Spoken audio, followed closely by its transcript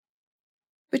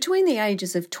Between the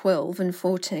ages of 12 and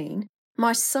 14,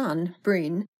 my son,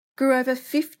 Bryn, grew over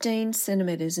 15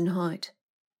 centimetres in height.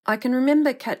 I can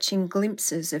remember catching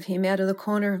glimpses of him out of the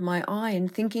corner of my eye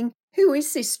and thinking, who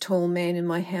is this tall man in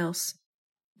my house?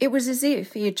 It was as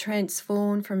if he had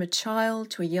transformed from a child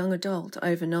to a young adult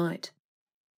overnight.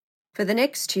 For the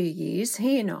next 2 years,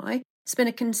 he and I spent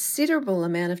a considerable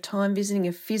amount of time visiting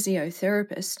a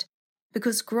physiotherapist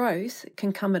because growth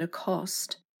can come at a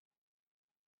cost.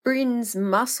 Bryn's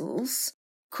muscles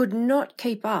could not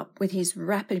keep up with his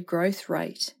rapid growth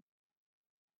rate.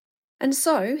 And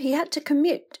so he had to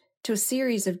commit to a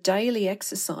series of daily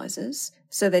exercises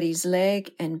so that his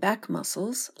leg and back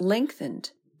muscles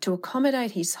lengthened to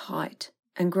accommodate his height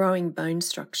and growing bone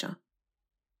structure.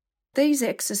 These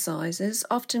exercises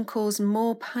often caused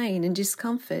more pain and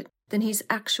discomfort than his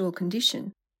actual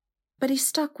condition, but he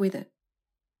stuck with it.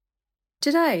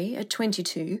 Today, at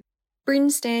 22,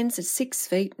 Bryn stands at 6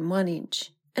 feet and 1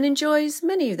 inch and enjoys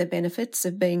many of the benefits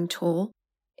of being tall,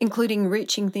 including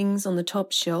reaching things on the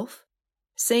top shelf,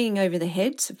 seeing over the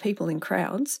heads of people in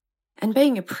crowds, and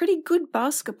being a pretty good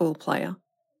basketball player.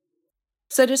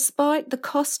 So despite the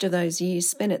cost of those years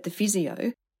spent at the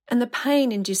physio and the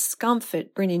pain and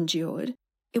discomfort Bryn endured,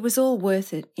 it was all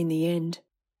worth it in the end.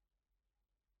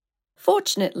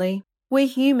 Fortunately, we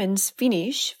humans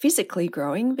finish physically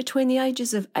growing between the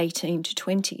ages of 18 to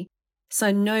 20,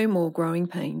 so no more growing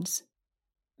pains.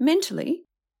 Mentally,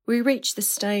 we reach the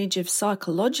stage of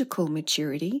psychological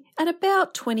maturity at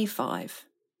about 25.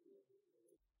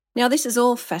 Now, this is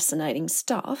all fascinating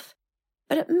stuff,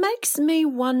 but it makes me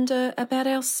wonder about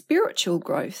our spiritual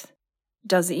growth.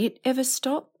 Does it ever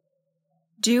stop?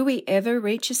 Do we ever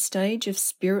reach a stage of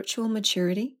spiritual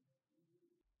maturity?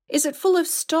 Is it full of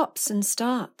stops and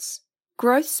starts,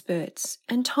 growth spurts,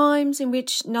 and times in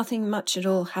which nothing much at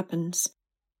all happens?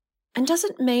 And does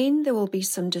it mean there will be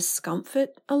some discomfort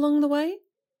along the way?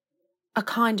 A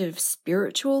kind of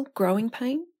spiritual growing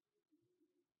pain?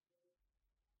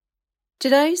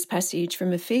 Today's passage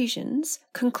from Ephesians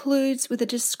concludes with a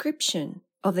description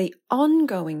of the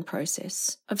ongoing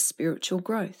process of spiritual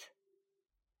growth.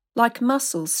 Like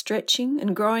muscles stretching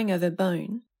and growing over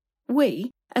bone,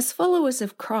 we, as followers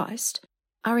of Christ,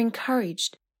 are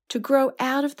encouraged to grow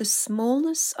out of the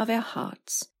smallness of our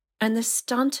hearts and the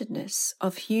stuntedness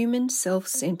of human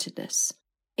self-centeredness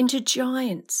into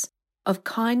giants of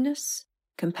kindness,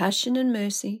 compassion and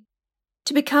mercy,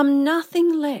 to become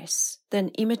nothing less than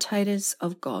imitators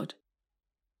of God.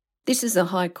 This is a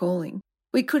high calling.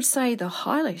 We could say the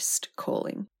highest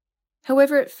calling.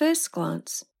 However, at first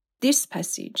glance, this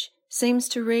passage seems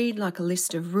to read like a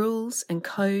list of rules and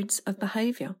codes of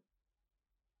behaviour.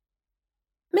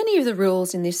 Many of the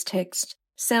rules in this text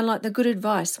sound like the good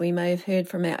advice we may have heard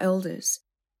from our elders,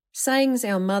 sayings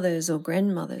our mothers or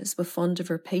grandmothers were fond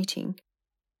of repeating.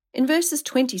 In verses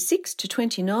 26 to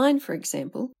 29, for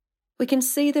example, we can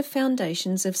see the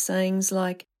foundations of sayings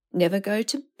like, never go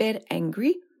to bed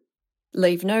angry,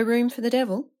 leave no room for the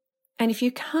devil, and if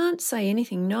you can't say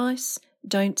anything nice,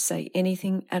 don't say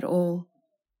anything at all.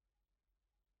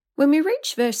 When we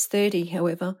reach verse 30,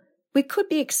 however, we could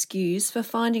be excused for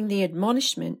finding the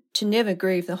admonishment to never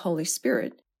grieve the Holy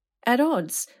Spirit at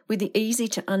odds with the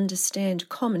easy-to-understand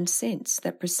common sense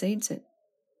that precedes it,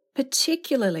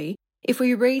 particularly if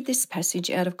we read this passage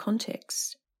out of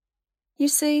context. You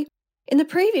see, in the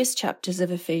previous chapters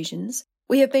of Ephesians,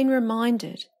 we have been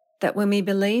reminded that when we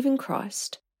believe in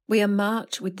Christ, we are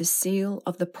marked with the seal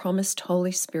of the promised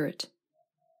Holy Spirit.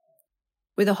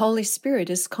 With the Holy Spirit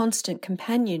as constant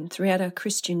companion throughout our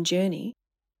Christian journey,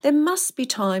 there must be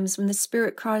times when the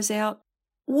Spirit cries out,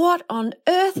 "What on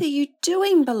earth are you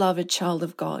doing, beloved child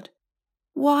of God?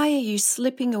 Why are you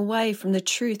slipping away from the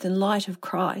truth and light of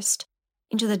Christ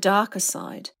into the darker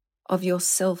side of your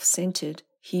self-centered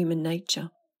human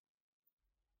nature?"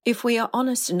 If we are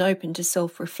honest and open to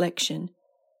self-reflection,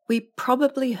 we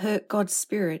probably hurt God's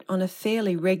Spirit on a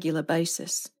fairly regular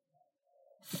basis.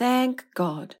 Thank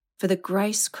God for the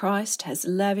grace Christ has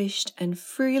lavished and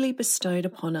freely bestowed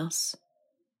upon us.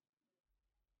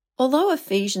 Although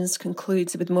Ephesians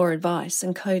concludes with more advice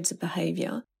and codes of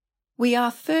behaviour, we are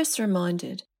first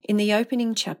reminded in the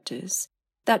opening chapters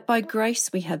that by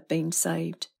grace we have been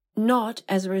saved, not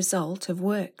as a result of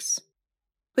works.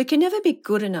 We can never be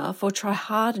good enough or try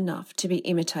hard enough to be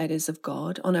imitators of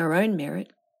God on our own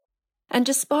merit. And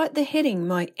despite the heading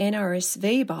my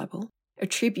NRSV Bible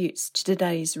attributes to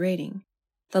today's reading,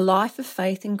 the life of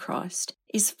faith in Christ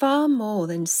is far more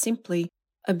than simply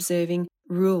observing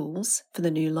rules for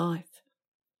the new life.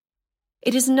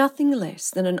 It is nothing less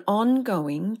than an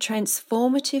ongoing,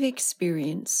 transformative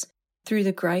experience through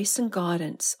the grace and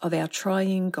guidance of our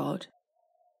triune God.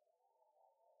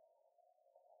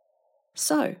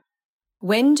 So,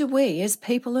 when do we as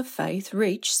people of faith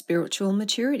reach spiritual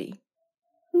maturity?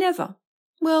 Never.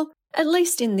 Well, at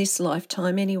least in this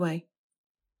lifetime anyway.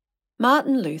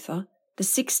 Martin Luther, the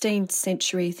 16th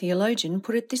century theologian,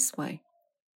 put it this way: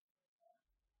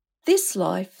 "This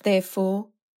life, therefore,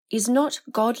 is not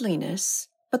godliness,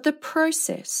 but the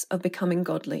process of becoming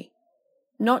godly.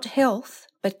 Not health,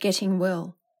 but getting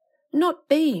well. Not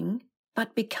being,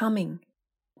 but becoming.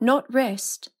 Not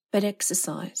rest, but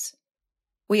exercise.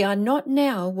 We are not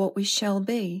now what we shall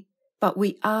be, but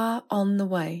we are on the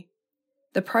way.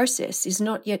 The process is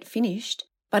not yet finished,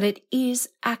 but it is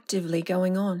actively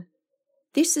going on.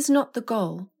 This is not the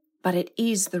goal, but it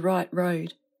is the right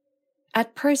road.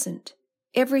 At present,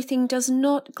 everything does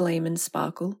not gleam and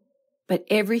sparkle, but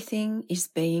everything is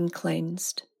being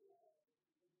cleansed."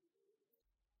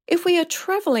 If we are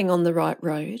travelling on the right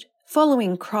road,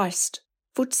 following Christ's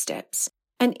footsteps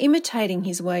and imitating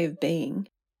his way of being,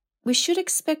 we should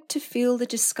expect to feel the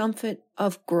discomfort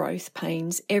of growth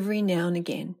pains every now and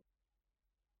again.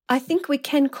 I think we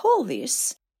can call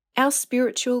this our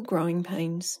spiritual growing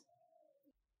pains.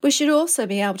 We should also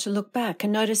be able to look back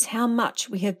and notice how much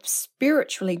we have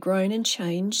spiritually grown and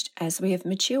changed as we have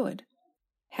matured,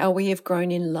 how we have grown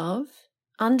in love,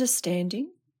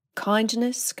 understanding,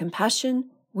 kindness, compassion,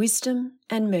 wisdom,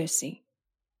 and mercy.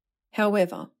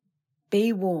 However,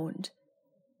 be warned,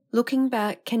 looking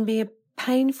back can be a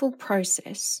painful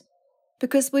process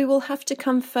because we will have to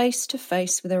come face to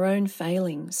face with our own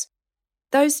failings.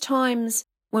 Those times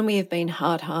when we have been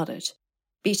hard-hearted,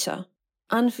 bitter,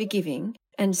 unforgiving,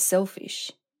 and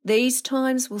selfish, these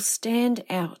times will stand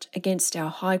out against our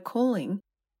high calling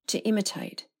to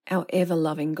imitate our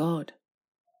ever-loving God.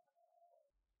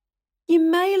 You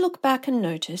may look back and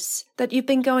notice that you've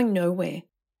been going nowhere,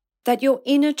 that your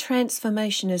inner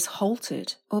transformation has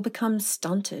halted or become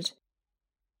stunted.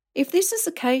 If this is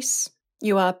the case,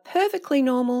 you are perfectly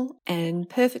normal and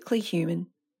perfectly human.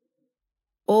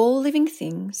 All living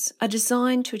things are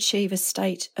designed to achieve a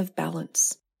state of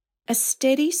balance, a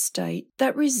steady state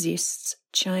that resists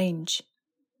change.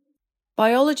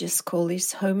 Biologists call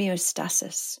this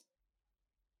homeostasis.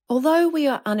 Although we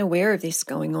are unaware of this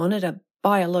going on at a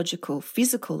biological,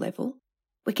 physical level,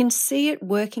 we can see it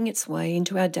working its way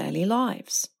into our daily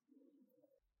lives.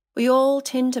 We all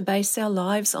tend to base our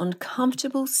lives on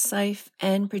comfortable, safe,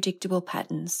 and predictable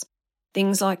patterns.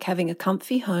 Things like having a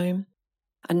comfy home,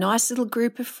 a nice little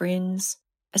group of friends,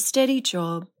 a steady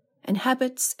job, and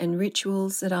habits and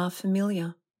rituals that are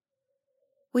familiar.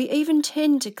 We even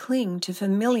tend to cling to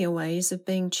familiar ways of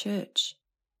being church.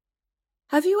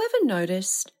 Have you ever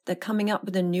noticed that coming up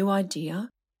with a new idea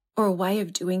or a way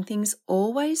of doing things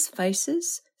always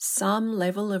faces some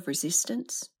level of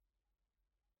resistance?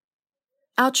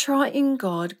 Our triune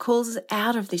God calls us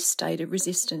out of this state of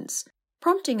resistance,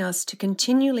 prompting us to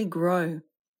continually grow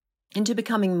into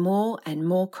becoming more and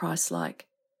more Christ-like.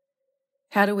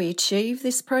 How do we achieve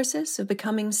this process of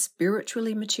becoming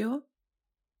spiritually mature?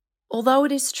 Although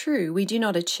it is true we do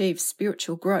not achieve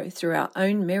spiritual growth through our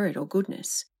own merit or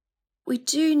goodness, we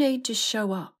do need to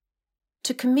show up,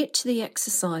 to commit to the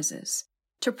exercises,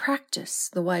 to practice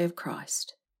the way of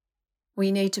Christ.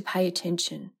 We need to pay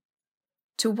attention,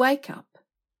 to wake up,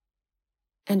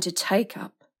 and to take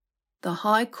up the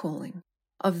high calling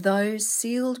of those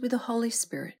sealed with the Holy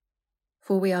Spirit,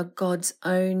 for we are God's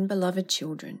own beloved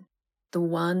children, the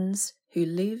ones who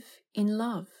live in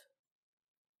love.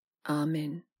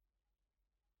 Amen.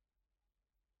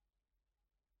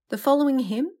 The following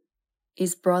hymn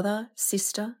is Brother,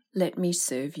 Sister, Let Me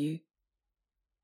Serve You.